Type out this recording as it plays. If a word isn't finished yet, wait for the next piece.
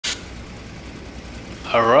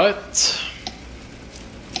Alright.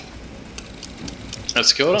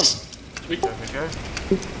 Let's go then. Sweet. There we go.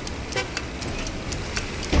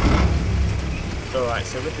 Alright,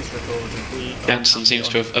 so with this recording, we... Jansen seems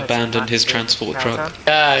to have abandoned his transport truck.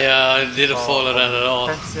 Yeah, I didn't follow that at all.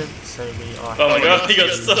 So we are... Oh my god, he got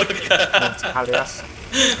stuck!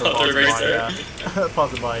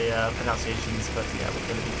 Pardon my pronunciations, but yeah, we're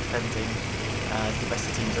going to be defending. The best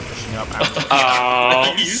of teams are pushing up. Oh,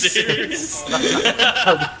 are you serious? No!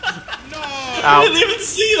 I didn't even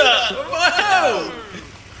see that! Wow!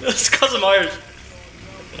 That's because I'm Irish.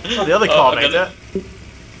 Oh, the other car made it.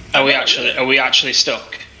 Are we actually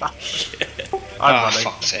stuck? I'm running.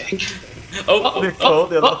 Fuck's sake. The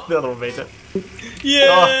other one made it.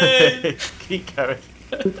 Yay! Keep going.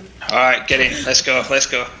 Alright, get in. Let's go.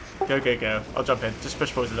 Go. I'll jump in. Just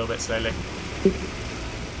push forwards a little bit slowly.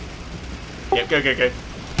 Yep, go.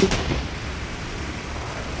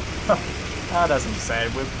 That's what I'm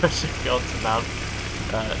saying. We're pushing on to Mount.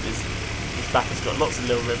 This back has got lots of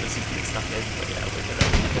little rivers you can get stuck in, but yeah, we're going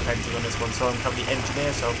to be defending on this one. So I'm currently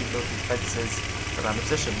engineer, so I'll be building defences around the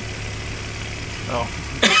position. Oh,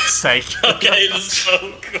 for fuck's sake. Okay, let's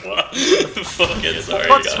go. Come on. Fuck it, sorry.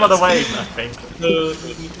 Let's run away, I think.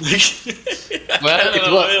 Well,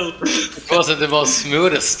 it wasn't the most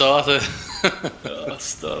smoothest start. Oh,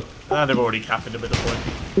 stop. And they've already capped him at the point.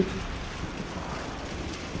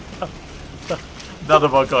 None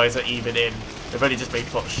of our guys are even in. They've only just made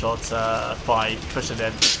pot shot 5, pushing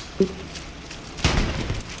in.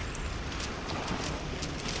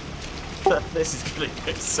 This is going to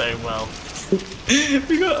go so well.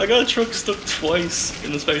 I got a truck stuck twice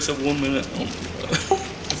in the space of 1 minute. Oh my god.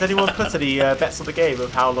 Has anyone put any bets on the game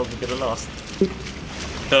of how long we're going to last?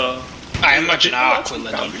 No. I imagine Ark will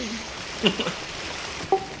let on.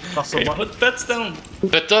 Okay, put bets down.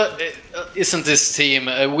 But isn't this team...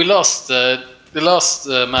 we lost the last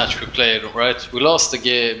match we played, right? We lost the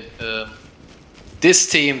game. This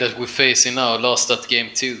team that we're facing now lost that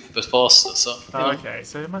game too, but faster, so... okay,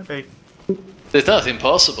 so it might be... It's not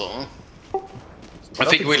impossible, huh? I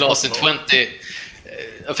think we lost in 20...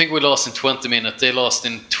 I think we lost in 20 minutes, they lost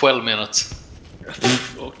in 12 minutes.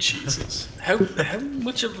 Oh Jesus! How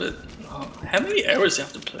much of it? How many hours do you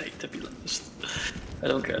have to play to be like this? I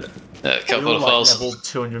don't get it. A couple of hours. Level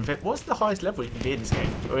 250. What's the highest level you can be in this game?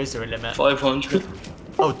 Or is there a limit? 500.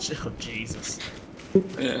 Oh Jesus!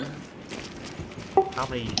 Yeah. How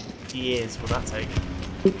many years will that take?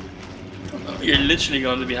 You're literally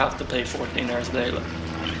going to have to play 14 hours a day. Like.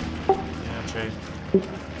 Yeah, true.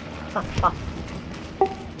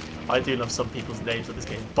 I do love some people's names of this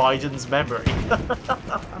game. Biden's memory.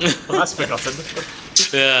 Well, that's forgotten.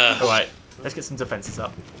 Yeah. Alright, let's get some defences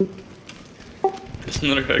up. There's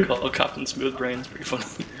another guy called Captain Smooth Brains. Pretty funny.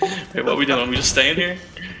 Wait, what are we doing? Are we just staying here?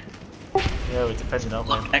 Yeah, we're defending, aren't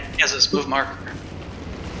we? Look, Nick has a smooth marker.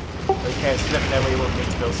 Okay, so let me know where you want me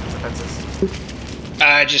to build some defences.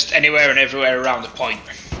 Just anywhere and everywhere around the point.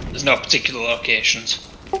 There's no particular locations.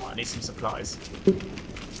 Oh, I need some supplies.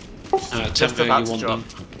 Tell me where you want them.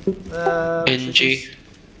 NG.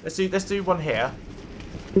 Let's do one here.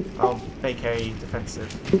 I'll make a defensive.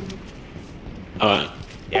 Alright.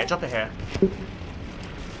 Yeah, drop it here.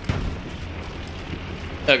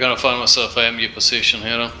 I'm gonna find myself a MU position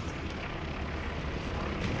here then.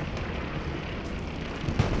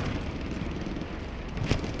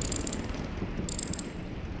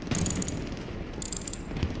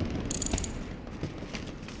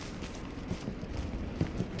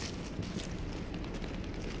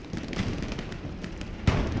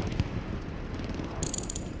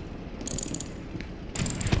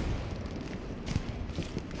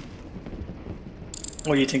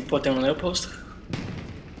 What do you think? Put down an outpost?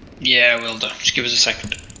 Yeah, will do. Just give us a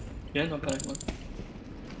second. Yeah, no panic, man.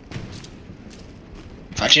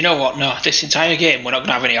 In fact, you know what? No, this entire game we're not going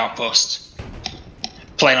to have any outposts.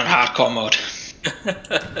 Playing on hardcore mode.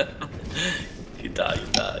 You die.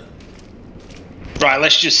 Right,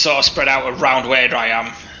 let's just sort of spread out around where I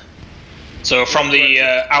am. So from the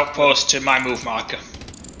outpost to my move marker.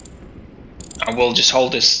 And we'll just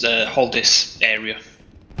hold this area.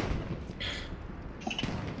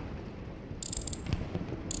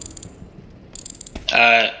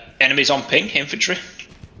 Enemies on ping, infantry.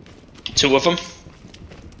 2 of them.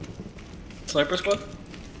 Sniper squad?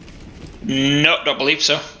 No, don't believe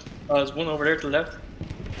so. There's one over there to the left.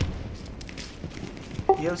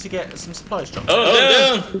 You able to get some supplies dropped?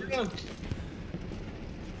 Oh, down!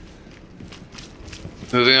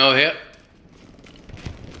 Moving over here.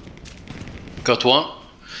 Got one.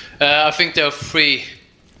 I think there are 3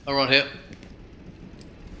 around here.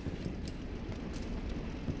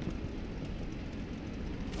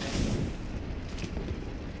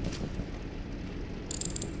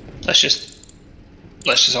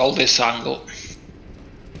 Let's just hold this angle.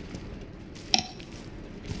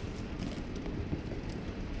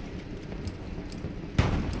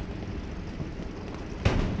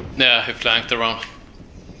 Yeah, he flanked around.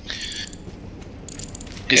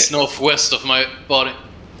 He's northwest of my body.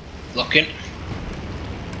 Looking.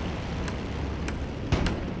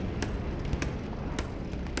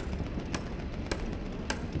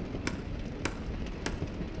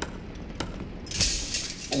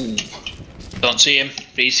 Ooh. Don't see him,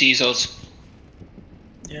 but he sees us.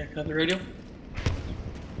 Yeah, can I have the radio?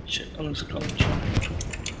 Shit, I'm just calling.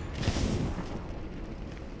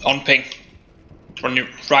 On ping. Running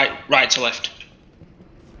right to left.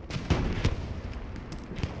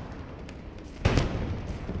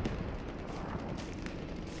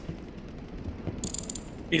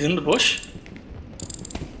 He's in the bush?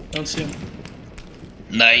 I don't see him.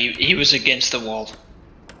 No, he was against the wall.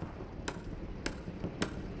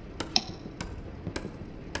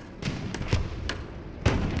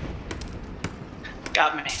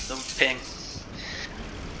 Got me, the ping.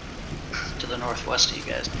 To the northwest of you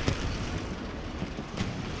guys.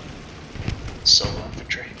 Solo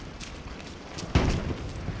infantry.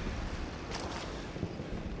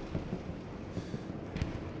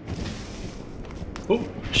 Oh,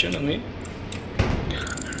 shooting at me.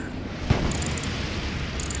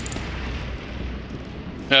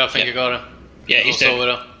 Yeah, I think you got him. Yeah, he's also dead. with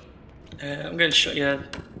him. I'm getting shot, yeah.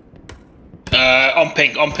 On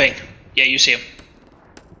ping. Yeah, you see him.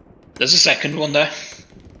 There's a second one there.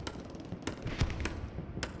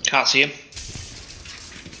 Can't see him.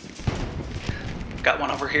 Got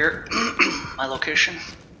one over here. My location.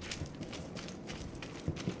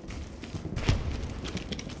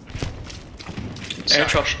 Sorry,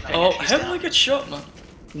 Airdrop. I Oh, think he's how did down. I get shot, man?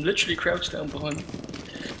 I'm literally crouched down behind him.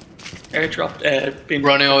 Airdrop, being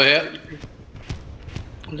Running over here.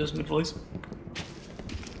 I'm losing my voice.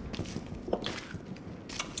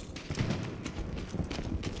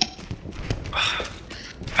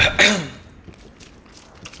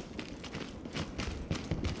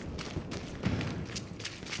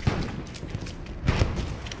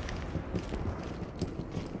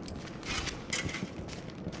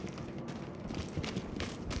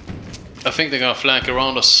 I think they're gonna flank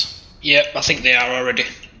around us. Yep, I think they are already.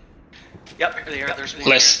 Yep, here they are. There's one.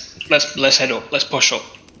 Let's head up. Let's push up.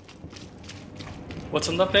 What's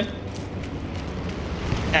on that thing?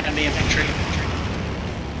 Enemy infantry.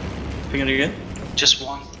 Ping it again? Just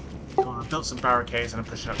one. Cool, I've built some barricades and I'm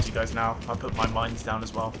pushing up to you guys now. I'll put my mines down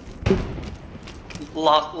as well.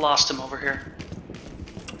 Lost him over here.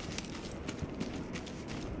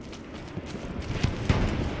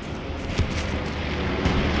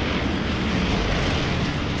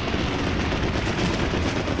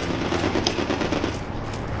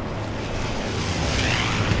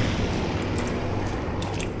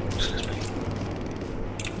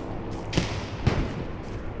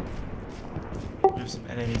 Some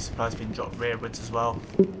enemy supplies being dropped rearwards as well.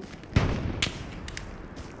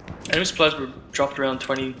 Enemy supplies were dropped around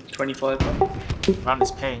 20, 25 now. Around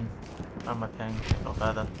this ping. Around my ping, not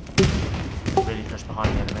further. Really push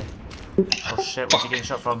behind the enemy. Oh shit, where's he getting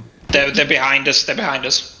shot from? They're behind us. They're behind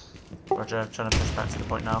us. Roger, trying to push back to the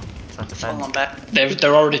point now. Trying to Fall on defend. back.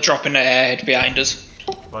 They're already dropping their head behind us.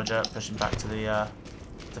 Roger, pushing back to the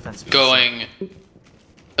defensive. Going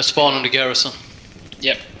a spawn on the garrison.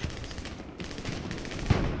 Yep.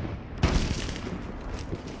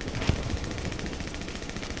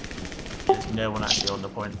 There's no one actually on the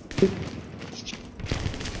point.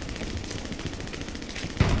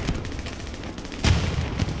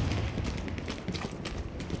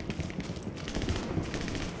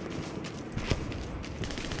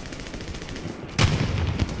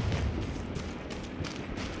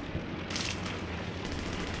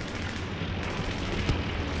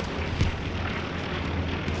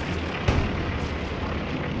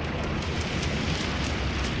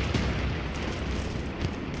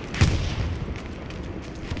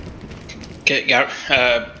 Okay,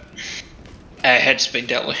 airhead's been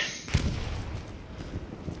dealt with.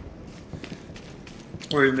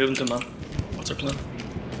 Where are you moving to, man? What's our plan?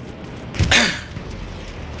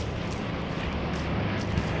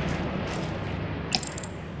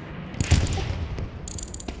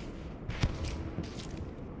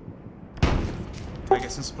 Can I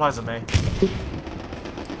get some supplies on me?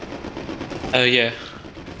 Yeah.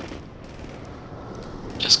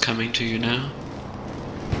 Just coming to you now.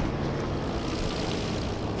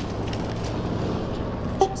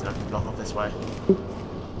 So I can block off this way.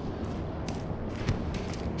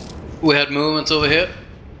 We had movement over here.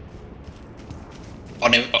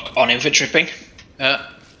 On infantry ping. Yeah.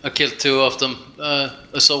 I killed 2 of them.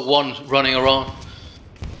 I saw 1 running around.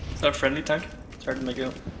 Is that a friendly tank? It's hard to make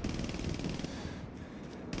out.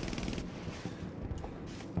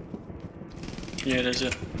 Yeah, it is,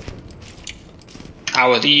 yeah.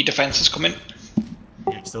 How are the defences coming?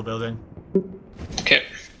 Yeah, still building. Okay.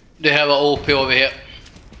 They have an OP over here.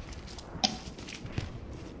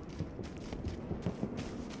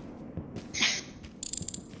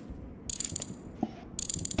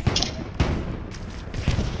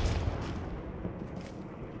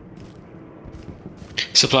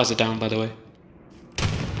 Supplies are down, by the way.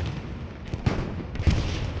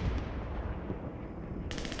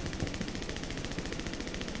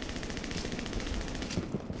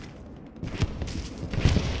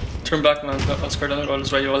 Turn back, man. I'll square down. Go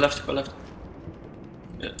this way. Go left. Go left.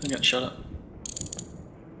 Yeah, I'm getting shot at.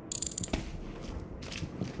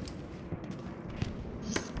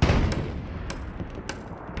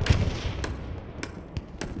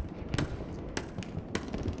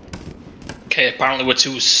 Okay, apparently we're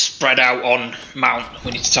too spread out on Mount.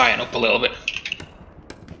 We need to tighten up a little bit.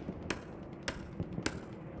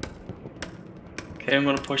 Okay, I'm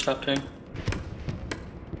gonna push that ping.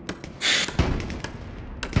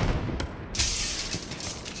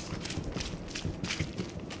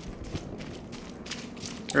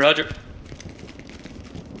 Roger.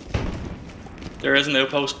 There is an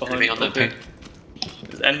outpost behind Enemy on that ping.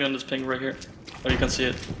 There's enemy on this ping right here. Oh, you can see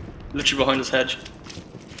it. Literally behind this hedge.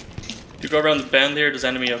 If you go around the bend here, there's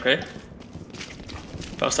enemy, okay?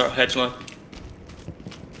 Past our hedge line.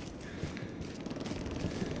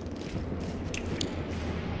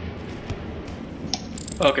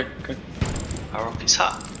 Okay, okay. Our OP's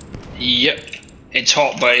hot. Yep. It's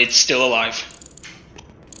hot, but it's still alive.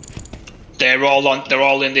 They're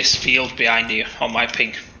all in this field behind you on my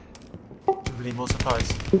ping. We need more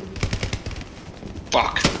supplies.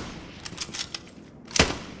 Fuck.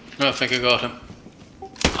 No, I think I got him.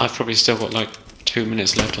 I've probably still got like 2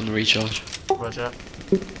 minutes left on the recharge. Roger.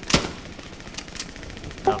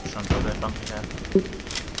 Oh, trying to build their bunker there.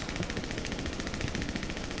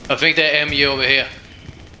 I think they're MU over here.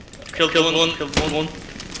 Killed one. Killed one.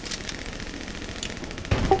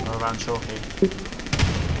 Go around shortly.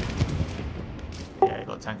 Yeah, you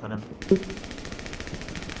got a tank on him.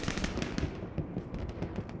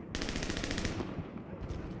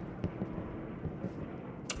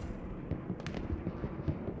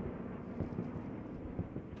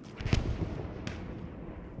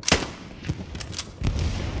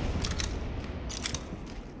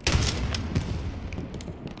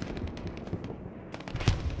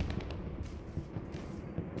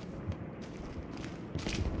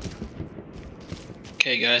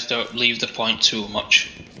 Okay, guys, don't leave the point too much.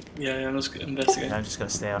 Yeah, let's investigate. Yeah, I'm just gonna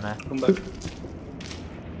stay on there. Come back.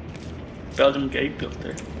 Belgium gate built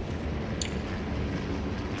there.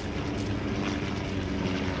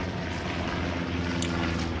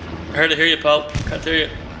 I heard to hear you, pal. Can't hear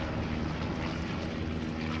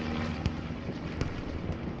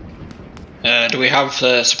you. Do we have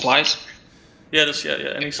supplies? Yeah,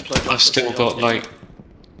 any supply. I've still got like,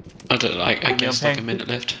 I guess like a minute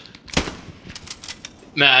left.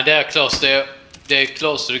 Man, they're close. They're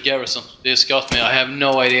close to the garrison. They just got me. I have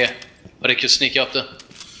no idea, but they could sneak up there.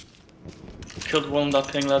 Killed one that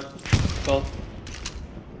ping lad. Pal.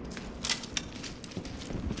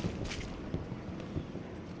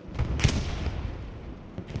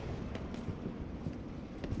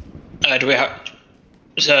 Do we have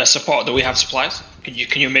support? Do we have supplies? Can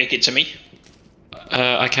you make it to me?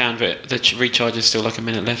 I can, but the recharge is still like a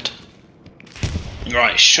minute left.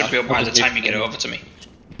 Right, should be up by the time you get over to me.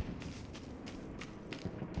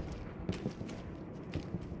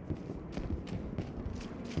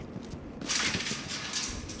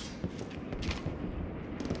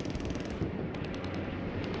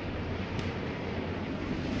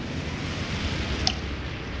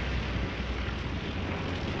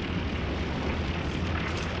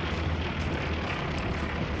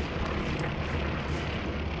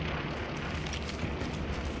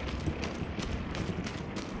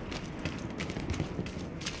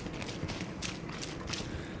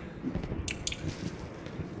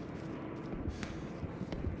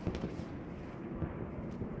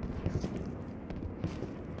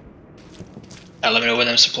 Let me know when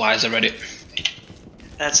them supplies are ready.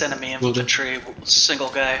 That's enemy infantry, single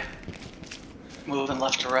guy. Moving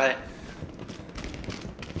left to right.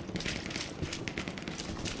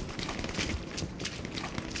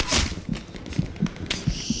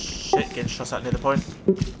 Shit, getting shot at near the point.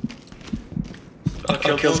 I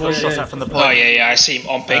killed One shot at from the point. Oh yeah, I see him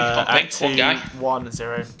on ping, on ping. One guy.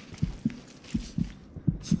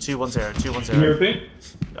 210. 210. Can you repeat?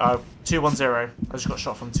 210. I just got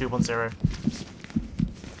shot from 210.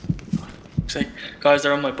 It's like, guys,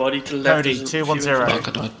 they're on my body to the left. Cody, there's a few 210. Mark,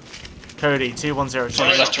 I died. Cody, 210.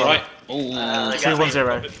 Sorry, left to right. Ooh.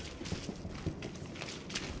 210.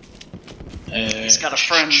 He's got a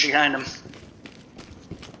friend behind him.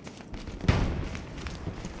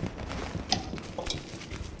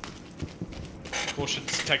 Caution,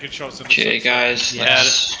 taking shots in the Okay, guys. Yeah,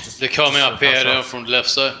 Let's they're coming up here now from the left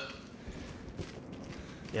side.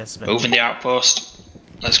 Yes, but move in the outpost.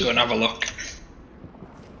 Let's go and have a look.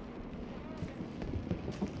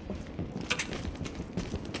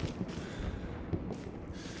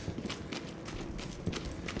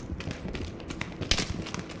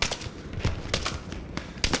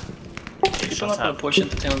 People not gonna push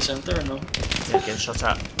into town centre or no? Yeah, getting shot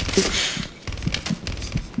at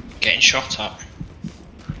Getting shot at.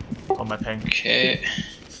 on my ping. Okay.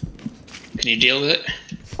 Can you deal with it?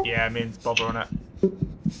 Yeah, me and Bob are on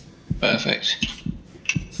it. Perfect.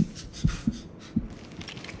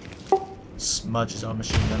 Smudge is our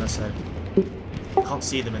machine gunner, so can't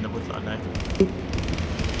see them in the woodline now.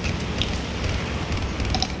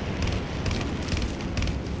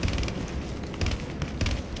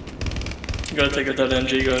 You gotta take out that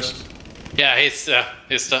MG, guys. Yeah,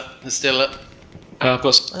 he's still up. I've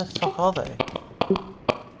got. Where the fuck are they?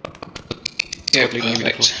 Yeah, Probably moving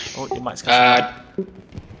perfect. Oh, your mic's cutting.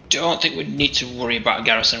 Don't think we need to worry about a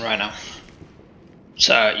garrison right now.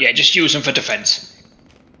 So yeah, just use them for defense.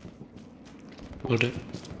 Will do.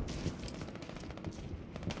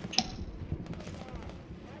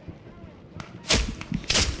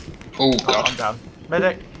 Oh Oh, god. I'm down.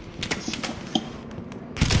 Medic.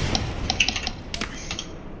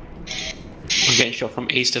 I'm getting shot from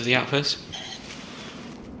east of the outpost.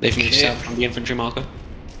 They've moved Okay. south from the infantry marker.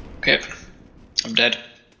 Okay. I'm dead.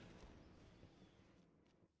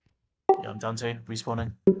 Yeah, I'm down too.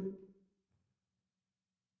 Respawning.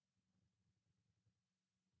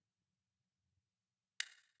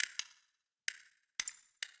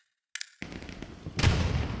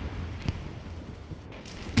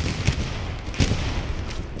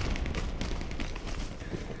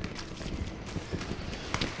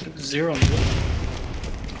 Zero on the I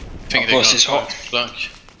think Outpost they is got hot. flank.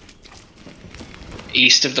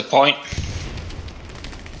 East of the point.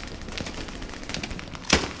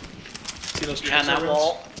 See those Behind trucks that everywhere?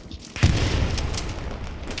 wall.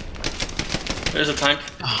 There's a tank.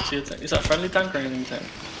 See a tank. Is that a friendly tank or an enemy tank?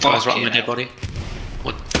 Guys, right on Fucking my dead hell. body.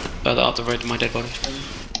 One further up the road to my dead body.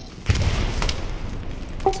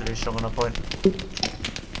 So they're strong on a point.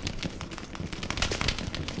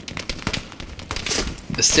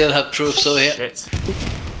 They still have troops over here. Shit.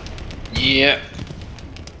 Yeah.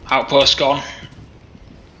 Outpost gone.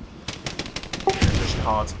 They're pushing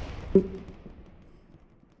hard.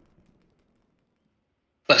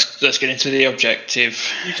 Let's get into the objective.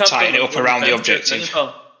 You can't Tighten it build a up wooden around the fence there, objective. can you,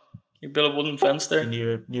 pal? You build a wooden fence there.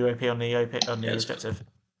 New OP on the Yes. objective.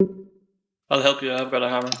 I'll help you. I've got a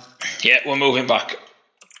hammer. Yeah, we're moving back.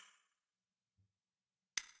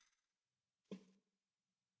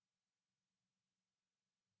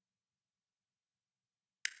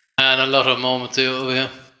 And a lot of moment too over here.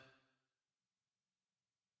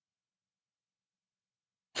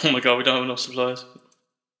 Oh my god, we don't have enough supplies.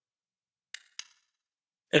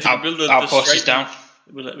 If you build the Outpost is strike,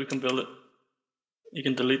 down. we can build it. You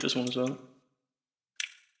can delete this one as well.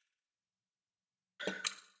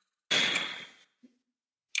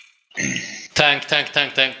 Tank.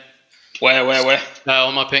 Where?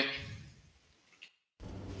 On my ping.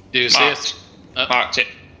 Do you see Marked. it? Marked it.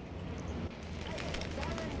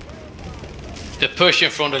 They're pushing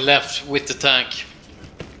from the left with the tank.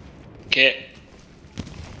 Okay.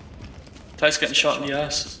 Tank's getting shot in the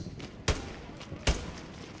ass.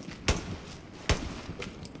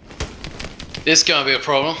 This is gonna be a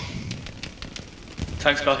problem.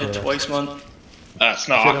 Tank's got hit twice, man. That's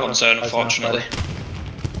not our concern, unfortunately.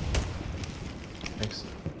 Thanks.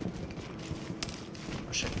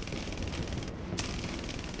 Oh shit.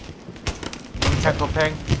 Tank on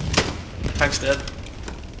ping. Tank's dead.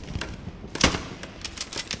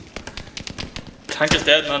 Tank is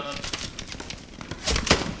dead, man.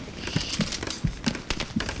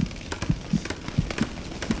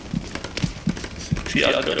 See,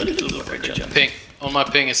 I got a little look right, Jen. Ping. On my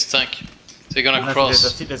ping is a tank. So you're gonna There's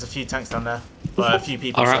cross. a few tanks down there. Well, a few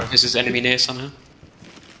people. Alright, so. this is enemy near somehow.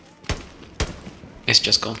 It's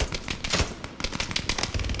just gone.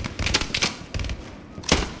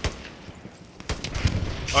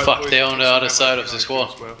 Fuck, they're on the other side of this wall.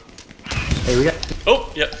 Here we go.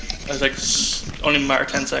 Oh, yep. I was like, only a matter of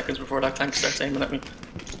 10 seconds before that tank starts aiming at me.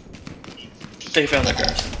 They found their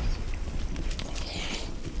cars.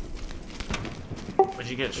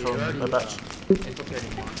 you get from a batch?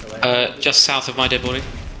 Just south of my dead body.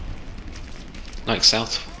 Like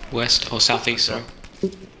southwest or southeast, sorry.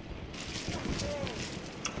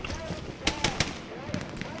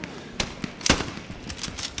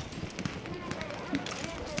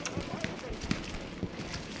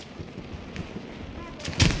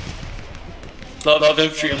 Lot of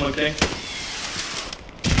infantry on my ping.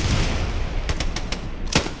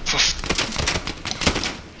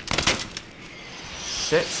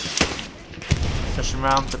 Shit. Pushing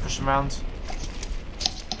round, they're pushing round.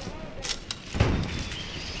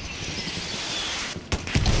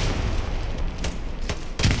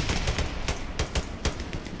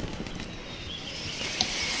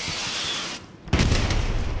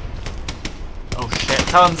 Oh shit,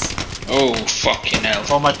 tons! Oh, fucking hell.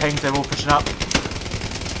 All my pings, they're all pushing up.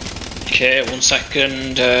 Okay, 1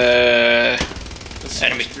 second. Enemy tank.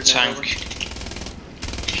 Enemy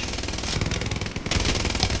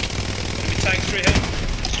tank 3 hit.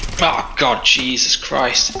 Oh god, Jesus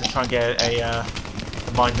Christ. Let's try and get a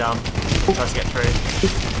mine down. Try to get through.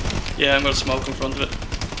 Yeah, I'm gonna smoke in front of it.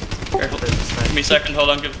 Careful. Give me a second, hold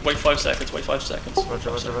on, wait 5 seconds, wait 5 seconds.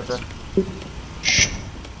 Roger.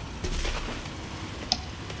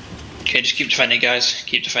 Okay, just keep defending, guys.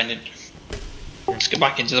 Keep defending. Let's get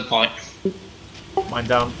back into the point. Mine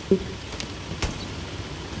down.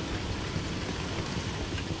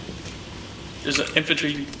 There's an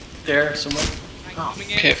infantry there somewhere.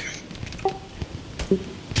 Okay.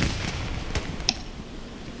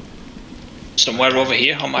 Somewhere over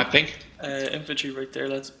here on my ping. Infantry right there,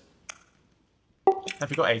 lads. Have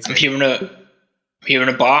you got 80? I'm hearing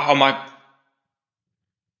a bar on my.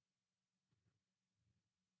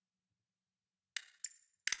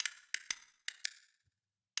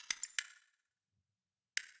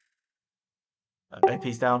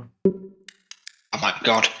 AP's down. Oh my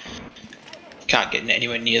god. Can't get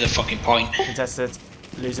anywhere near the fucking point. Contested.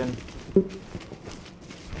 Losing.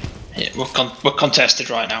 Yeah, we're contested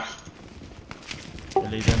right now. We're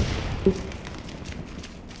losing.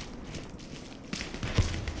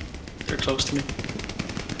 They're close to me.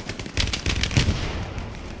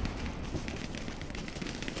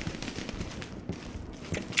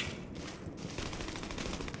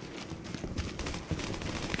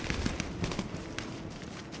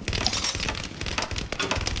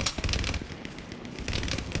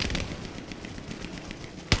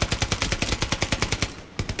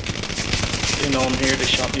 They know I'm here, they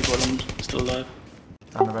shot me, but I'm still alive.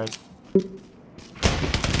 Down the road.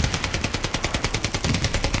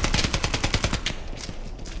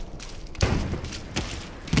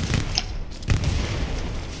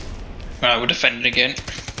 Right, we're defending again.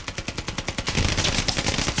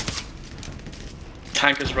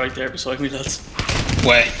 Tank is right there beside me, lads.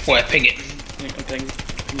 Where? Ping it. I'm pinging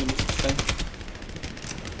the tank.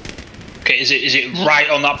 Okay, is it right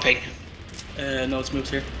on that ping? No, it's moved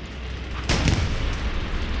here.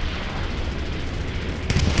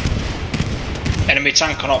 Enemy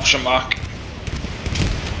tank on option mark.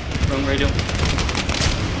 Wrong radio.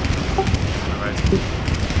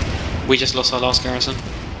 We just lost our last garrison.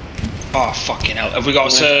 Oh fucking hell! Have we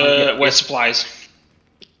got where's supplies?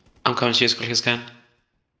 I'm coming to you as quick as I can.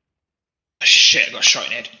 Shit! I got shot in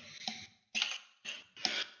the head.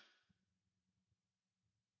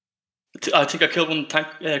 I think I killed one tank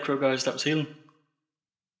crew guys that was healing.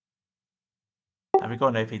 Have we got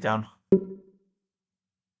an AP down?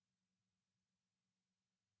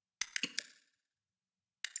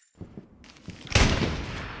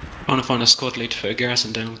 I want to find a squad lead for a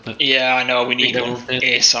garrison down. But Yeah, I know. We need Yeah. one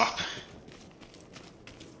ASAP.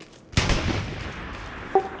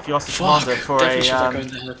 If you ask the commander for definitely a should have gone to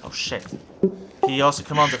the head. oh shit. If you ask the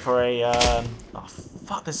commander for a oh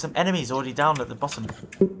fuck, there's some enemies already down at the bottom.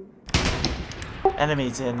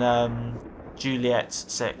 Enemies in Juliet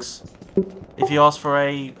 6. If you ask for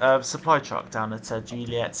a supply truck down at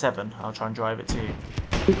Juliet 7, I'll try and drive it to you.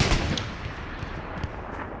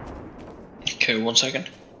 Okay, 1 second.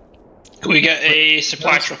 Can we get a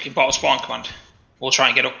supply truck in bottom spawn command? We'll try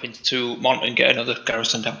and get up into Mont and get another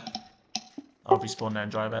garrison down. I'll respawn there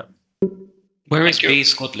and drive it. where is Thank you. B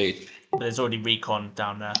squad lead? But there's already recon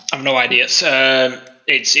down there. I've no idea. It's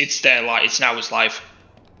there. Like it's now. It's live.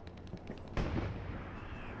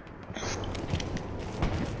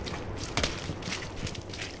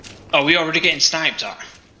 Oh, we already getting sniped at.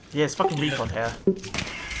 Yeah, it's fucking recon here.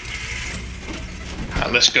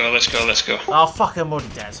 Right, let's go. Oh fuck, I'm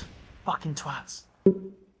already dead. Fucking twats.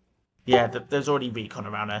 Yeah, there's already recon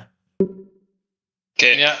around there.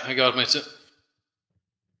 Okay. Yeah, I got me too.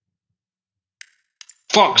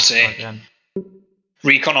 Fuck's Try sake. again.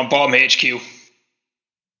 Recon on bottom HQ.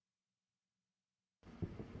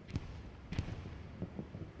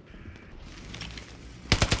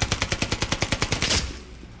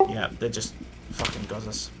 Yeah, they just fucking got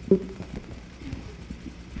us.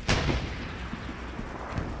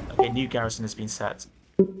 Okay, new garrison has been set.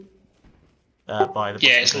 By the...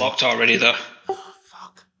 Yeah, it's locked already though. Oh,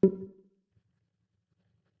 fuck.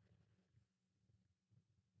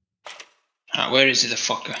 Right, where is he, the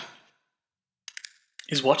fucker?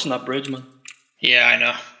 He's watching that bridge, man. Yeah, I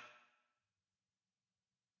know.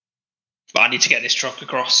 But I need to get this truck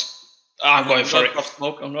across. I'm going for it.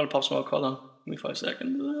 I'm gonna pop smoke. Hold on. Give me 5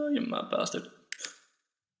 seconds. You mad bastard.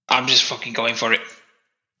 I'm just fucking going for it.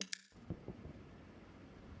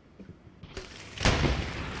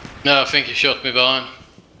 No, I think he shot me behind.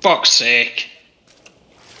 Fuck's sake.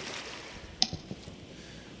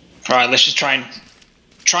 Right, let's just try and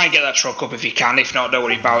get that truck up if you can. If not, don't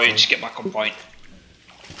worry about it. Just get back on point.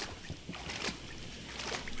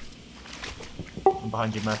 I'm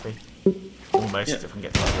behind you, Murphy. Almost, Yeah. if I can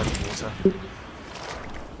get to that bloody water.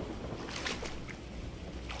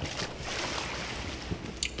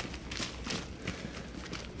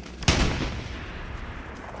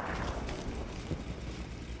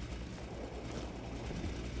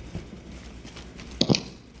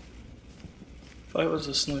 If I was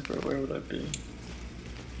a sniper, where would I be?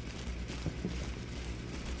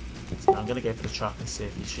 So I'm gonna go for the truck and see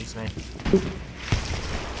if he shoots me.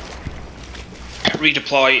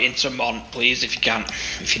 Redeploy into Mont, please, if you can.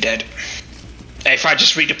 If you're dead. If I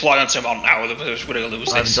just redeploy onto Mont now, we're gonna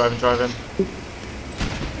lose this. Driving.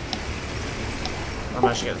 I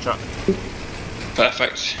managed to get the truck.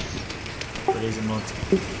 Perfect. But he's in mud.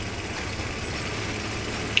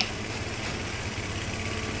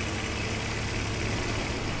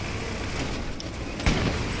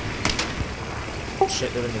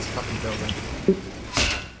 Shit, they're in this fucking building.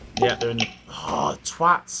 Yeah, they're in the... Oh,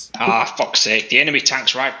 twats! Ah, fuck's sake. The enemy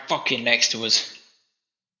tank's right fucking next to us.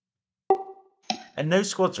 And no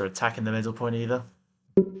squads are attacking the middle point either.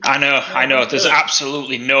 I know. There's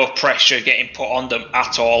absolutely no pressure getting put on them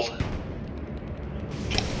at all.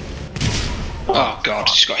 Oh god,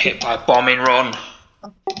 just got hit by a bombing run.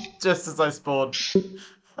 Just as I spawned.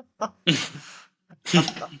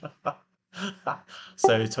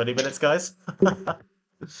 So, 20 minutes, guys?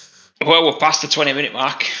 Well, we're past the 20-minute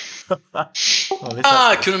mark.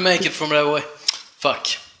 I couldn't make it from that way. Fuck.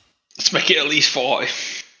 Let's make it at least 40.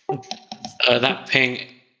 That ping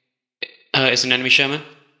is an enemy Sherman.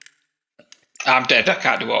 I'm dead, I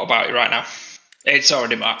can't do what about it right now. It's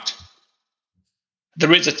already marked.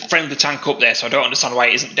 There is a friendly tank up there, so I don't understand why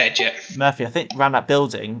it isn't dead yet. Murphy, I think around that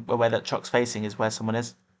building, where that truck's facing, is where someone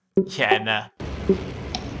is. Yeah, nah.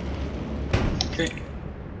 Okay.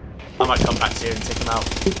 I might come back to you and take him out.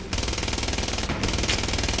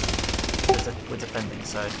 We're defending,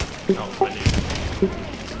 so not really.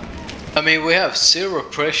 I mean, we have zero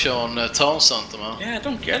pressure on town center, man. Yeah, I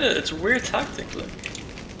don't get it. It's a weird tactic, like.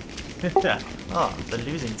 Yeah. Oh, the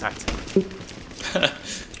losing tactic.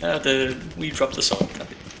 We dropped the song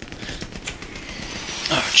tactic.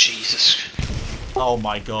 Oh, Jesus. Oh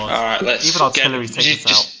my god. Alright, let's even artillery takes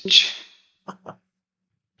us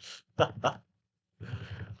out.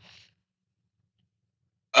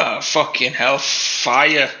 Oh, fucking hell.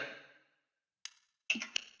 Fire.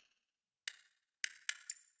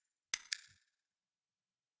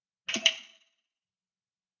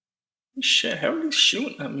 Shit, how are they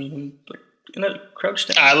shooting at me? Like, in a crouch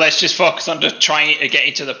down. Let's just focus on just trying to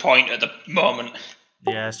get to the point at the moment.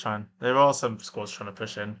 Yeah, it's trying. There are some squads trying to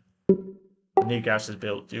push in. The new garage is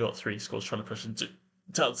built. You got 3 squads trying to push into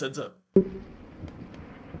town centre.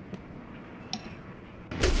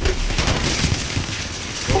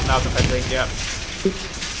 Oh, now defending, yeah.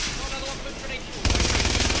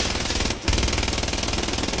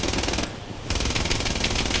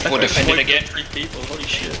 We're defending again. 3 people, holy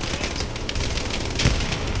shit.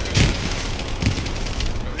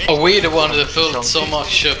 Are we the one that built so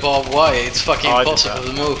much barbed wire? It's fucking Oh, I did impossible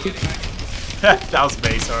to move. That was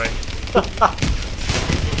me, sorry. Yeah,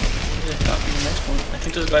 that'll be the next one. I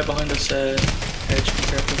think there's a guy behind this hedge, be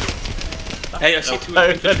careful. Hey, I see 2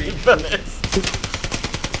 infantry.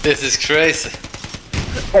 This is crazy.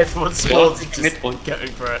 Everyone spawns just midpoint.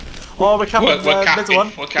 going for it. Oh, we're capping We're middle capping.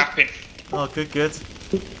 one. We're capping. Oh, good.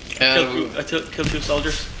 I killed 2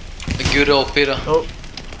 soldiers. A good old Peter. Oh.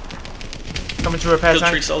 Coming to repair Killed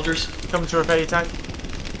 3 tank. soldiers. Coming to repair your tank.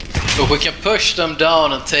 But we can push them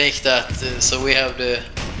down and take that, so we have the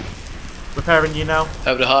Repairing you now.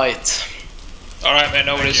 height. Alright, man,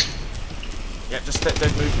 no worries. Yeah, just don't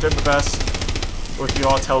move, don't reverse. Or if you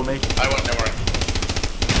are, tell me. I won't, don't worry.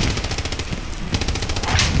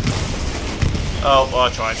 Oh, well, I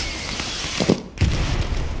tried.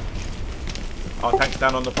 Our tank's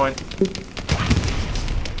down on the point.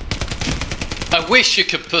 I wish you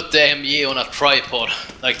could put the MG on a tripod,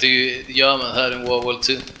 like the German had in World War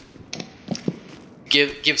II.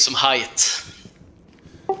 Give some height.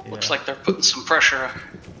 Looks like they're putting some pressure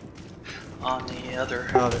on the other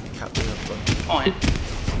Oh, they can't do that. point.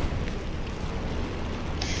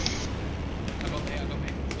 I got me.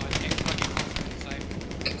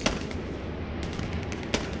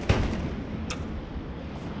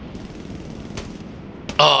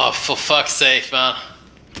 Oh, for fuck's sake, man.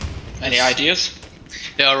 Any ideas?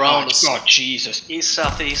 They're around us. Oh, Jesus. East,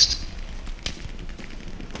 southeast.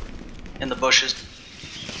 In the bushes.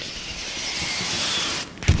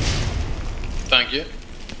 Thank you.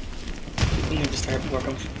 We need to start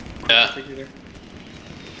working. Yeah. Together.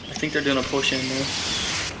 I think they're doing a push in now.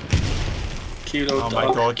 Kilo, Oh my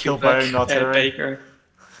Dog, god, killed by own artillery. Baker.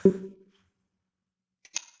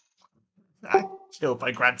 Killed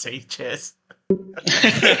by Granty, cheers.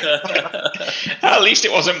 At least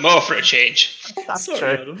it wasn't more for a change. That's Sorry,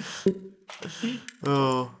 true. Adam.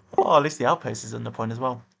 Oh, at least the outpost is on the point as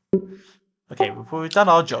well. Okay, we've done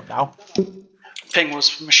our job now. Ping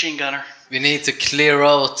was machine gunner. We need to clear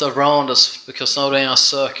out around us because now they're in a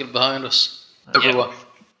circle behind us. Everyone.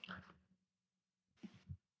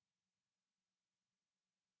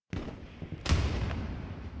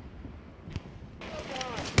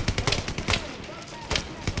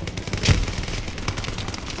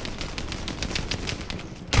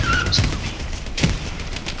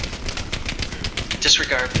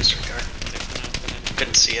 Disregard.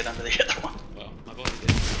 Couldn't see it under the other one. Well, I've already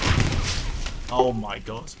did. Oh my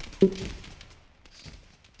god.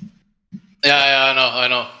 Yeah, I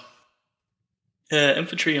know.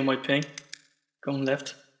 Infantry on my ping. Going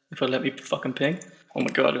left. If I let me fucking ping. Oh my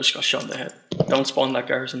god, I just got shot in the head. Don't spawn that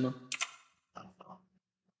garrison though.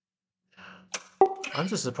 I'm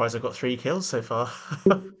just surprised I've got 3 kills so far.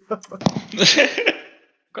 I've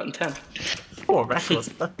gotten 10. What a record.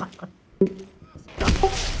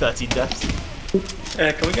 13 deaths.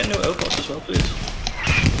 Can we get new outposts as well, please?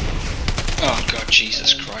 Oh, God,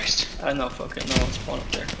 Jesus Christ. I know, fuck it. No one spawn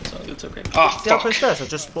up there. It's okay. Oh, The fuck. outpost there, so I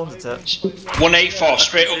just spawned it. 184,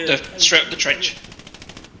 straight up the trench.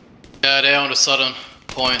 Yeah, they're on the southern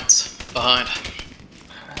point behind.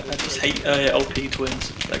 I just hate OP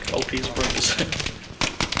twins. Like, OP's brothers.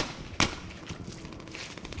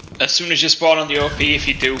 As soon as you spawn on the OP, if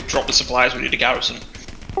you do, drop the supplies, we need a garrison.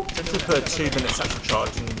 Just to put 2 minutes actual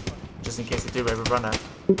charge, and just in case they do overrun it.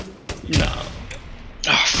 No.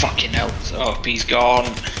 Oh, fucking hell. OP's gone.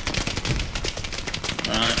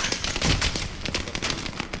 Right.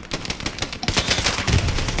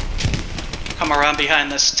 Come around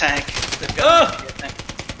behind this tank. They've got Ah!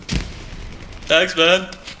 Thanks, man.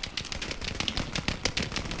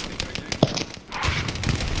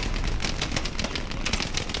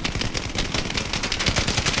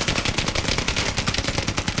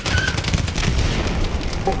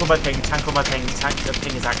 Tank on my ping, the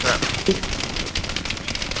ping is accurate.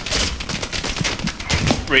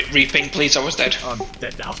 Re-ping, please, I was dead. Oh, I'm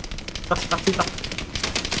dead now.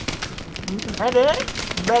 Medic!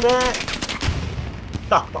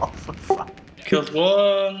 Oh, for fuck. Killed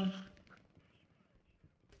one.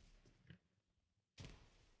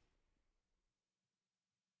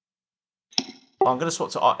 Oh, I'm gonna swap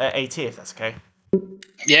to AT if that's okay.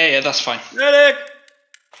 Yeah, that's fine. Medic!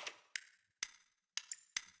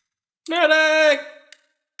 Medic!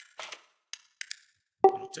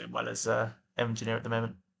 Not doing well as engineer at the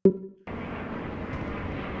moment.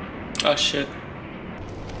 Oh shit.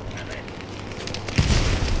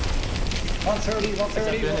 130.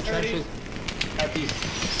 Southeast.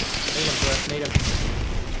 Need him.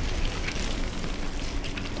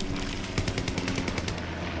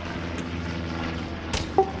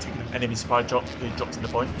 Enemy supply drop, who dropped in the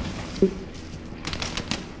point.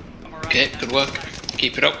 Okay, good work.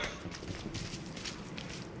 Keep it up.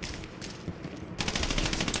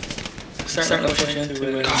 Starting to push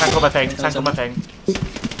into Tank on my ping.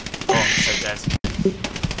 Oh, I'm so dead.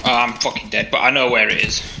 Oh, I'm fucking dead, but I know where it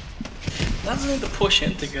is. That's not the push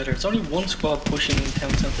in together. It's only one squad pushing in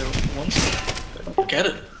town center at once. I don't get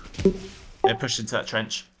it. They're pushed into that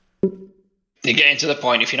trench. You're getting to the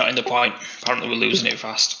point. If you're not in the point, apparently we're losing it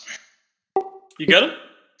fast. You get him?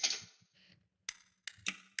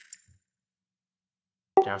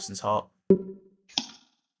 Garrison's heart.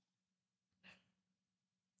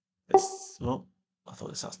 This. Oh, I thought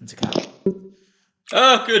this asked him to catch.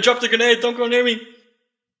 Ah, good. Drop the grenade. Don't go near me.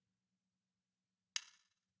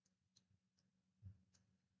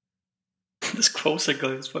 This Quosa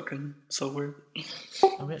guy is fucking so weird.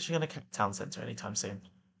 Are we actually going to kick town centre anytime soon?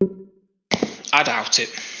 I doubt it.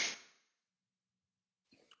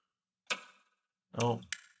 Oh.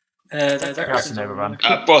 Garrison's Garrison overrun.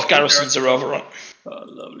 Both garrisons are overrun. Oh,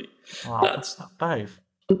 lovely. Wow, That's- both.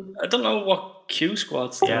 I don't know what Q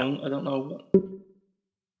squad's doing. I don't know what.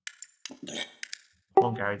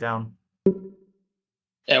 One Gary down.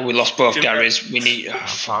 Yeah, we lost both Jim- Garys. We need. Oh, I'm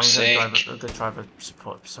fuck's going sake. to drive a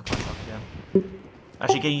support truck again.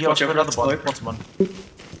 Actually, can you Watch go for out another for one? that Bottom one.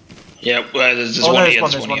 Yeah, well, there's Oh, one no, here.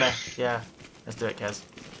 there's There's one here. there. Yeah, let's do it, Kez.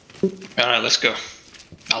 Alright, let's go.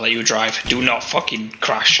 I'll let you drive. Do not fucking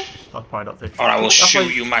crash, I'll try not to. or I will That's shoot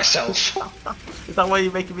why- you myself. Is that why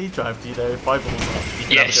you're making me drive? Do you know if I balls up, you can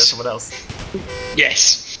have a go at Yes. someone else?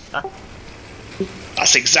 Yes.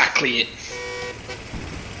 That's exactly it.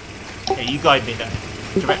 Okay, you guide me then.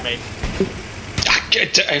 Direct me.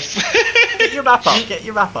 Get What your map up. Get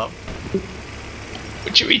your map up. do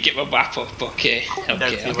you mean get my map up? Okay, No,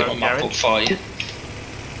 okay, you I'll get my won't, map Gareth. up for you.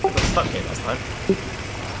 I got stuck here last time.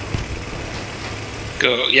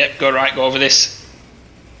 Go, yep, go right, go over this.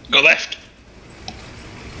 Go left.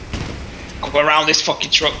 Go around this fucking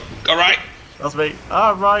truck. Go right. That's me.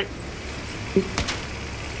 Ah, right.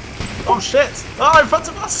 Oh shit! Oh, in front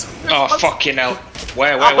of us! Oh, fucking hell.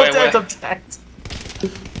 Where, I'm where? dead, I'm dead.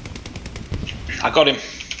 I got him.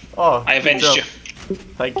 Oh, I avenged good you. job.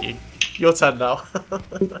 Thank you. Your turn now.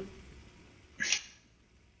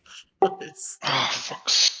 It's- Oh,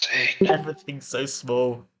 fuck's sake. everything's so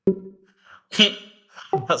small.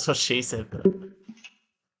 That's what she said. Do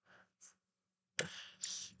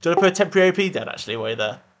you want to put a temporary OP down actually while you're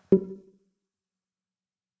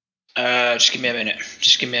there? Just give me a minute.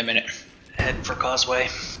 Just give me a minute. Head for Causeway.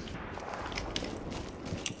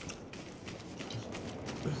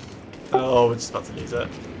 Oh, we're just about to lose it.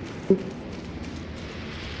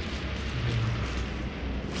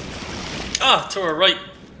 Ah, to our right.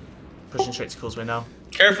 Pushing straight to Causeway now.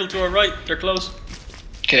 Careful to our right. They're close.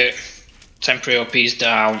 Okay. Temporary OP's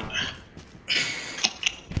down.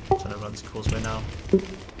 Trying to run to Causeway now.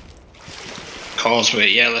 Causeway,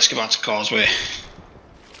 yeah, let's go back to Causeway.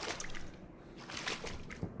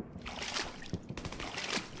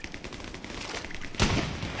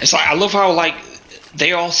 It's like, I love how, like,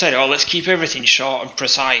 they all said, oh, let's keep everything short and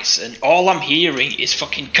precise, and all I'm hearing is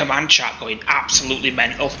fucking command chat going absolutely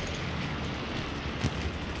mental.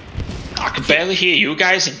 I can barely hear you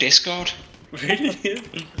guys in Discord. Really?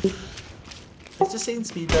 There just seems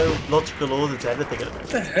to be no logical order to anything at the moment. What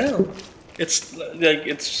the hell? It's like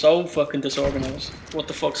it's so fucking disorganized. What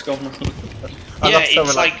the fuck's going on? I Yeah, love so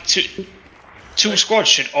it's like two squads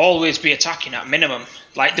should always be attacking at minimum.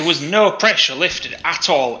 Like, there was no pressure lifted at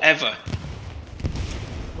all, ever.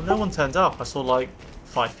 Well, no one turned up. I saw like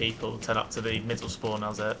 5 people turn up to the middle spawn. That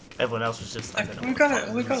was it. Everyone else was just. I don't know We what got the a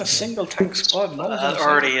fuck we it got a was. single tank squad. No one's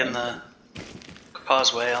Already in the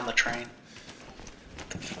Causeway on the train.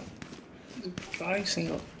 guy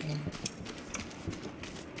single.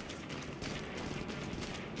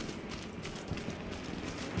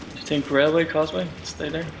 Do you think railway causeway? Stay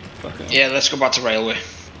there. Fuck it. Yeah, let's go back to railway.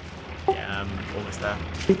 Yeah, I'm almost there.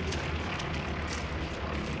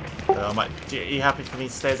 Are you happy for me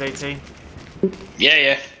to stay as 18? Yeah,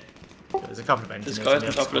 yeah. There's a couple of engineers. This guy's in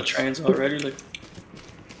on the top of the other trains already. Like,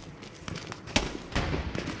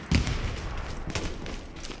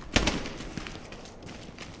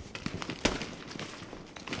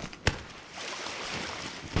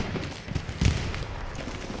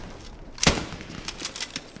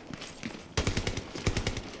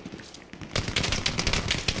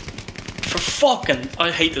 for fucking,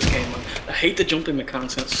 I hate this game, man. I hate the jumping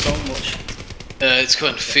mechanics in it so much. It's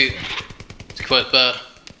quite bad.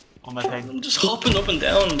 on my thing. I'm just hopping up and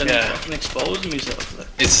down and then Yeah. fucking exposing myself. Like,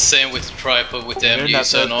 It's the same with the tripod with the You're in MG, that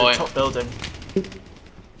so the annoying. top building.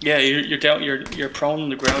 yeah, you're down, you're prone on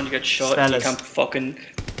the ground, you get shot, and you Stellas. can't fucking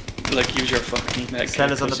like use your fucking med kit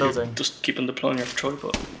Stellas on the 'cause you're building. just keep on deploying your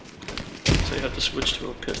tripod. So you have to switch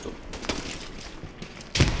to a pistol.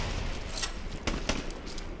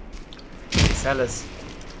 Sellers.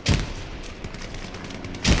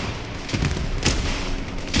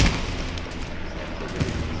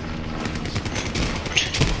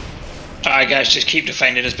 Alright guys, just keep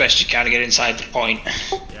defending as best you can to get inside the point.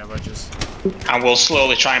 Yeah, Rogers. And we'll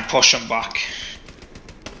slowly try and push them back.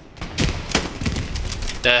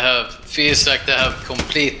 Feels like they have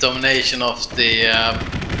complete domination of the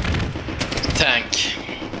tank.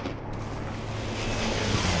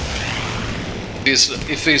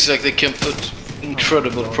 It feels like they can put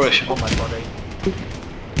incredible pressure. On my body.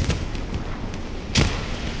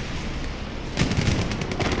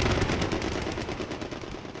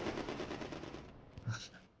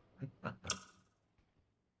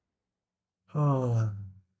 Oh.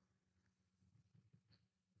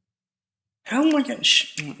 How am I getting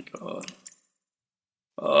oh my god.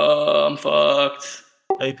 Oh, I'm fucked.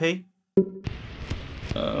 AP?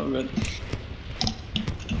 Oh, good.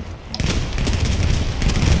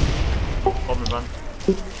 Bomb run.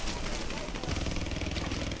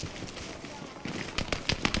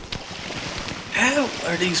 I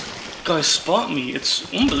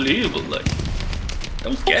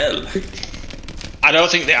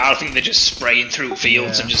don't think they are. I think they're just spraying through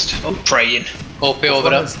fields and just praying. OP over One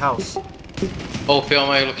in there. this house. OP on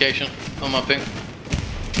my location. On my ping.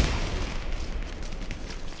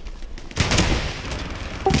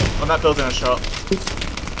 On that building I shot.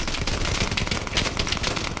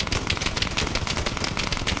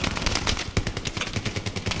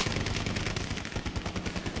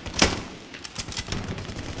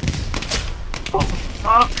 Oh,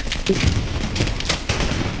 fuck!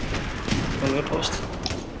 On the post.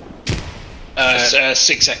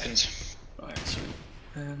 6 seconds. Alright, sweet.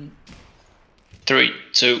 3,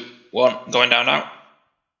 2, 1. Going down now.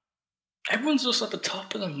 Everyone's just at the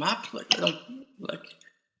top of the map, like, I don't, like,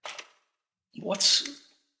 what's,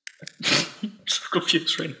 I'm so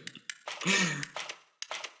confused right now.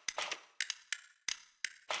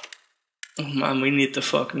 Oh man, we need to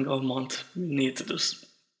fucking go Mont. We need to just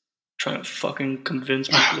try and fucking convince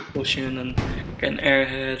people to push in and get an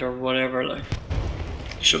airhead or whatever, like.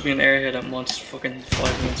 Should be an airhead at Mont's fucking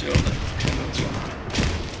 5 minutes ago, like 10 minutes ago.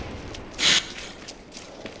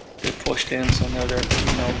 They pushed in, so now they're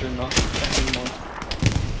not affecting Mont.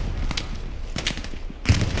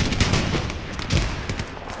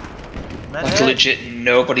 Like legit,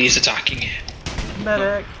 nobody is attacking it.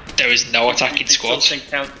 Medic! There is no attacking squads.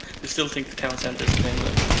 They still think the town centre is playing,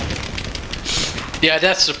 like. Yeah,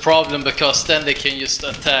 that's the problem because then they can just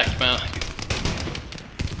attack, man.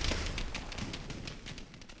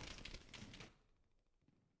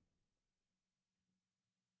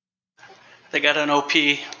 They got an OP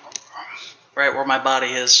right where my body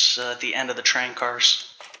is at the end of the train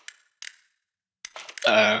cars.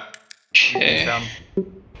 Okay. Down.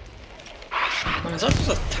 Man, is that just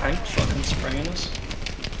a tank fucking spraying us?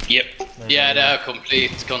 Yep. Yeah, they have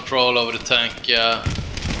complete control over the tank, yeah.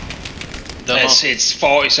 It's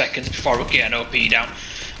 40 seconds before we get an OP down.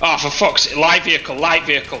 Oh, for fuck's sake, light vehicle, light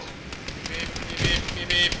vehicle.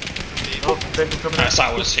 Oh, vehicle coming It's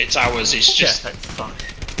ours, it's ours, it's just... Yeah, fuck.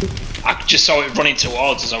 I just saw it running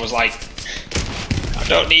towards us, I was like... I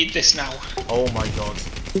don't need this now. Oh my god.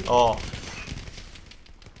 Oh.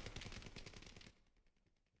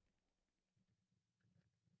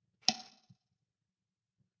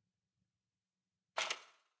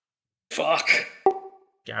 Fuck.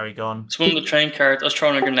 Gary gone. It's one of the train cards. I was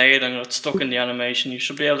throwing a grenade and got stuck in the animation. You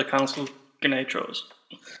should be able to cancel grenade throws.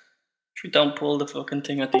 If you don't pull the fucking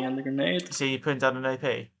thing at the end of the grenade. See, you putting down an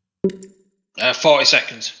AP? 40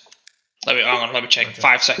 seconds. Hang on, let me check. Okay.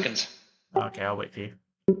 5 seconds. Okay, I'll wait for you.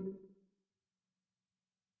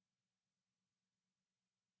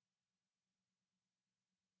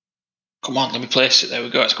 Come on, let me place it. There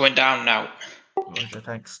we go. It's going down now. Roger,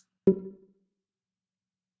 thanks.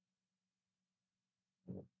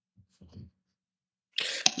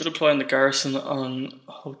 I'm deploying the garrison on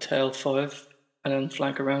Hotel 5 and then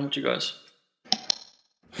flank around with you guys.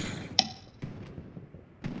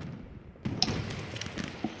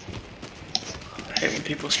 I hate when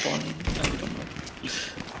people spawn and they don't know. I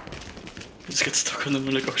just get stuck on them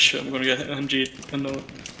and like, oh shit, I'm gonna get MG'd. I know it.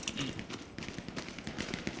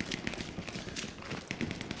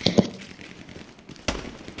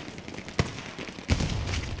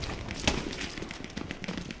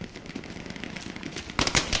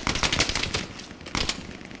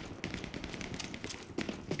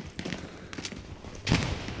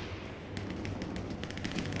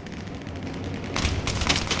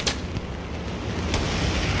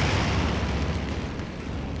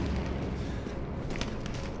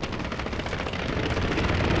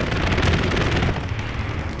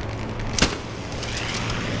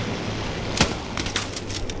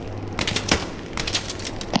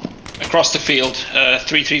 Across the field,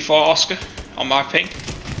 334 Oscar on my ping.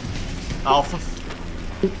 Alpha.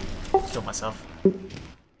 Killed myself.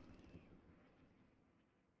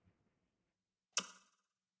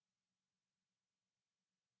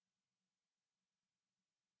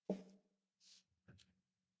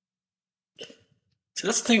 See,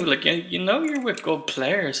 that's the thing, like, you know you're with good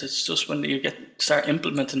players, it's just when you start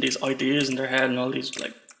implementing these ideas in their head and all these,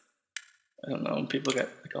 like, I don't know, when people get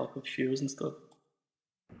like all confused and stuff.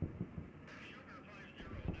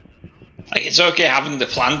 Like, it's okay having the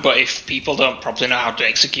plan, but if people don't properly know how to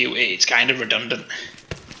execute it, it's kind of redundant.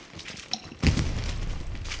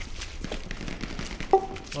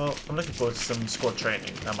 Well, I'm looking forward to some squad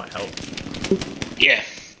training. That might help. Yeah.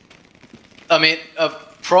 I mean,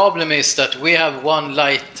 problem is that we have one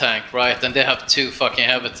light tank, right, and they have 2 fucking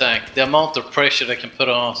heavy tank. The amount of pressure they can put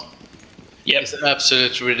on us is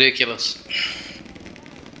absolutely ridiculous.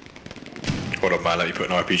 Hold on, man. Let me put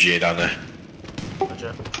an RPG down there.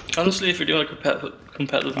 Roger. Honestly, if you're doing a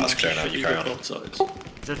competitive That's match, clear now, you carry get on. both sides.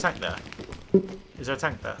 Is there a tank there? Is there a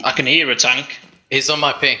tank there? I can hear a tank. He's on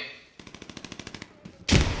my ping.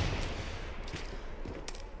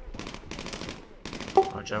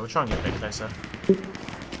 Roger, we'll try and get a bit closer.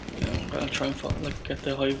 Yeah, I'm gonna try and get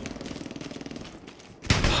the high.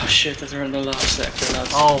 Oh shit, they're in the last sector,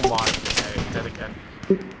 lads. Oh my, okay, dead again.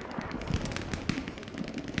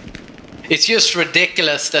 It's just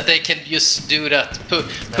ridiculous that they can just do that.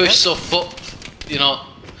 Push so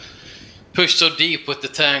push so deep with the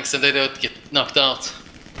tanks and they don't get knocked out.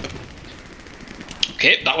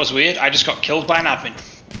 Okay, that was weird. I just got killed by an admin.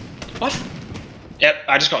 What? Yep,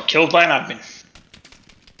 I just got killed by an admin.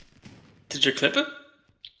 Did you clip it?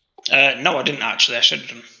 No, I didn't actually. I should have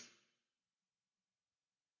done.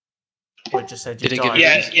 What just said you Did it died?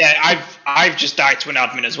 get- Yeah, I've just died to an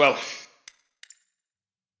admin as well.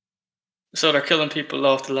 So they're killing people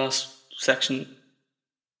off the last section.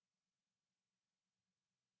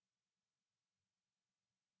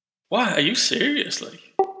 What? Are you serious? Like,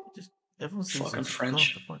 Everyone seems Fucking to have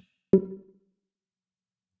French. got the point.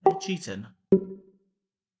 Are you cheating?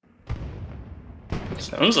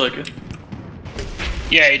 sounds like it.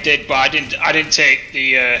 Yeah, it did, but I didn't take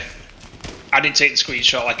the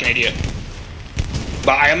screenshot like an idiot.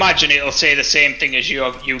 But I imagine it'll say the same thing as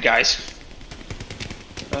you guys.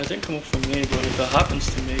 It didn't come up from me, but if it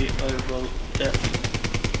happens to me, I will definitely.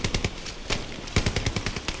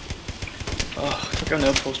 Oh, I took out an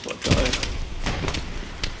outpost, but I died.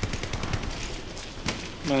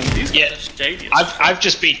 Man, these Yeah, guys are shady as fuck. I've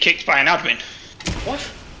just been kicked by an admin. What?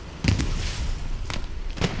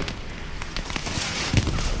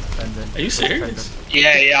 Defending. Are you serious?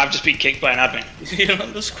 Yeah, I've just been kicked by an admin. You're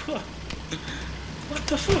on the squad. What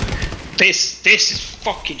the fuck? This is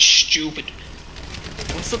fucking stupid.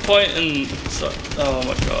 What's the point in... oh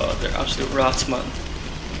my god, they're absolute rats, man.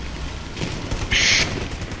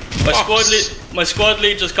 My squad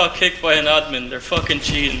lead just got kicked by an admin. They're fucking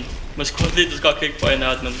cheating. My squad lead just got kicked by an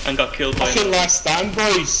admin and got killed by Fucking an last stand,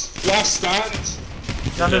 boys. Last stand.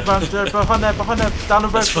 Down the road, behind there, down the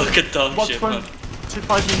road. That's fucking dog Watch shit, front, man.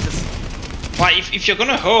 5 meters. Like, if you're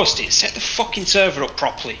gonna host it, set the fucking server up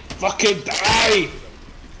properly. Fucking die.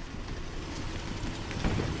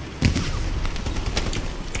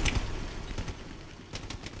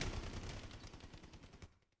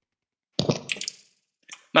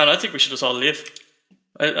 Man, I think we should just all live.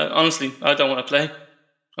 Honestly, I don't want to play.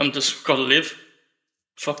 I'm just gotta live.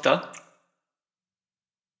 Fuck that.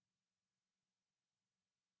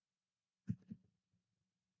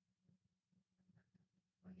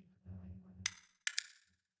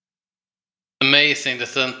 Amazing that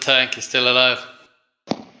the tank is still alive.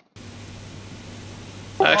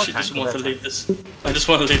 I actually just want to leave this. I just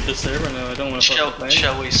want to leave this server now. I don't want to fucking play.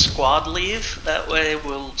 Shall we squad leave? That way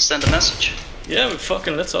we'll send a message. Yeah,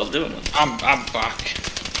 let's all do it, man. I'm back.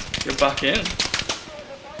 You're back in.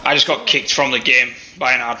 I just got kicked from the game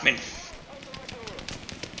by an admin.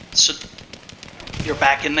 So you're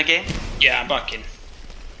back in the game? Yeah, I'm back in.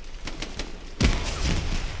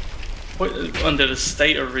 What, under the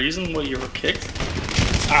state or reason why you were kicked?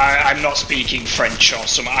 I'm not speaking French or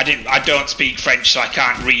something. I don't speak French, so I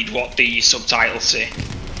can't read what the subtitles say.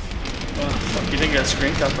 Oh, fuck, you didn't get a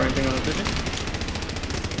screen cap or anything on it, did you?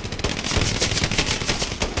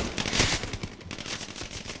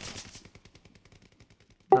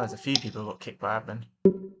 No, there's a few people who got kicked by admin.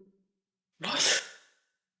 What?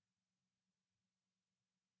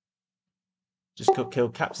 Just got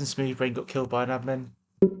killed. Captain Smoothbrain got killed by an admin.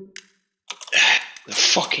 The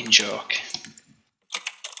fucking joke.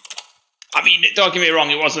 I mean, don't get me wrong.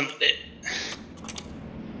 It wasn't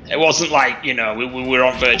like, you know, we were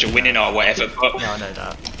on verge of winning or whatever. But No, I know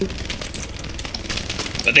that.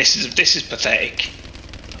 but this is pathetic.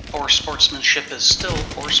 Poor sportsmanship is still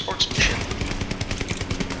poor sportsmanship.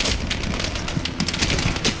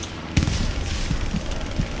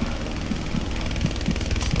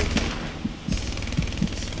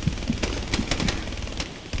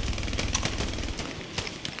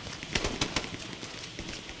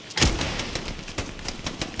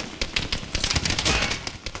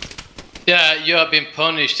 Yeah, you have been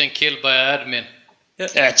punished and killed by an admin.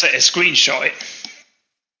 Yeah, take a screenshot it.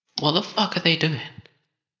 What the fuck are they doing?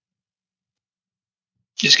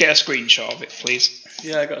 Just get a screenshot of it, please.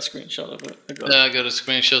 Yeah, I got a screenshot of it. Yeah, I got a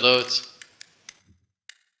screenshot of it.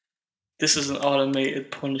 This is an automated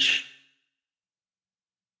punish.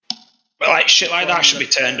 Well, Like shit like that should be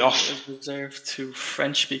turned off. Is reserved to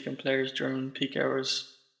French-speaking players during peak hours.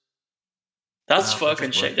 That's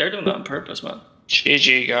fucking shit. They're doing that on purpose, man.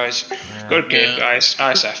 GG, guys. Good game, guys.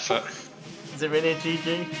 Nice effort. Is it really a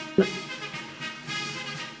GG?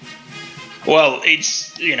 Well,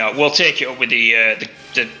 it's, you know, we'll take it up with the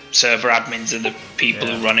server admins and the people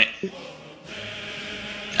who run it.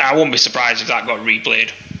 I wouldn't be surprised if that got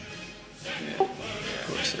replayed. Yeah, of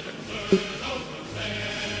course it is.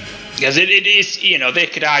 Because it is, you know, they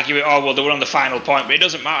could argue it, oh, well, they were on the final point, but it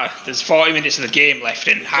doesn't matter. There's 40 minutes of the game left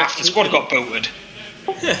and half the squad got booted.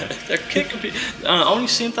 Yeah, they're kicking people. I only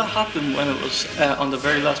seen that happen when it was on the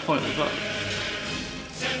very last point as well.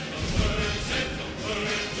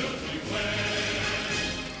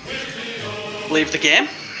 Leave the game?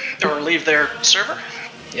 Or leave their server?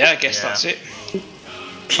 Yeah, I guess that's it.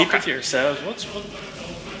 Keep it to yourselves. What's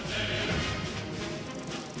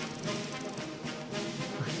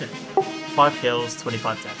 5 kills,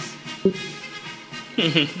 25 deaths.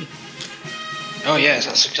 Oh yeah,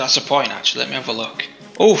 that's a point actually. Let me have a look.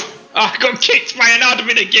 Oh, I got kicked by an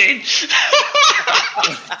admin again.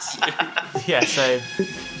 Yeah, so I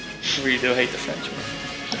really do hate the French, man.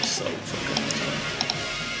 They're so fucking.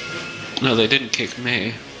 No, they didn't kick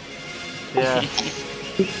me. yeah.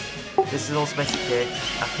 This is an automated kick.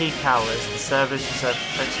 At peak hours, the servers reserved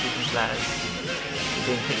for French-speaking players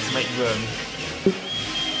being picked to make room.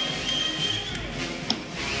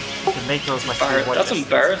 The maker was my favorite. That's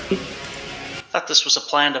embarrassing. I thought this was a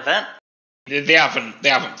planned event. They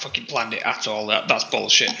haven't fucking planned it at all. That's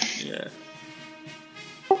bullshit. Yeah.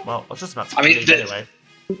 Well, I was just about to I mean, leave anyway.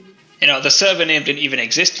 You know, the server name didn't even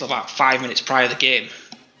exist till about 5 minutes prior to the game.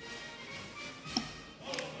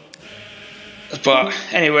 But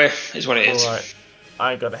anyway, is what it is. Alright.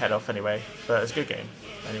 I got to head off anyway, but it's a good game.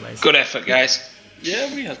 Anyways. Good effort, guys.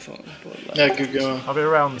 Yeah, we had fun. But like, Yeah, good going. I'll be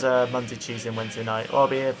around Monday, Tuesday and Wednesday night. Or I'll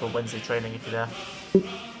be here for Wednesday training if you're there.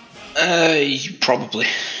 Probably.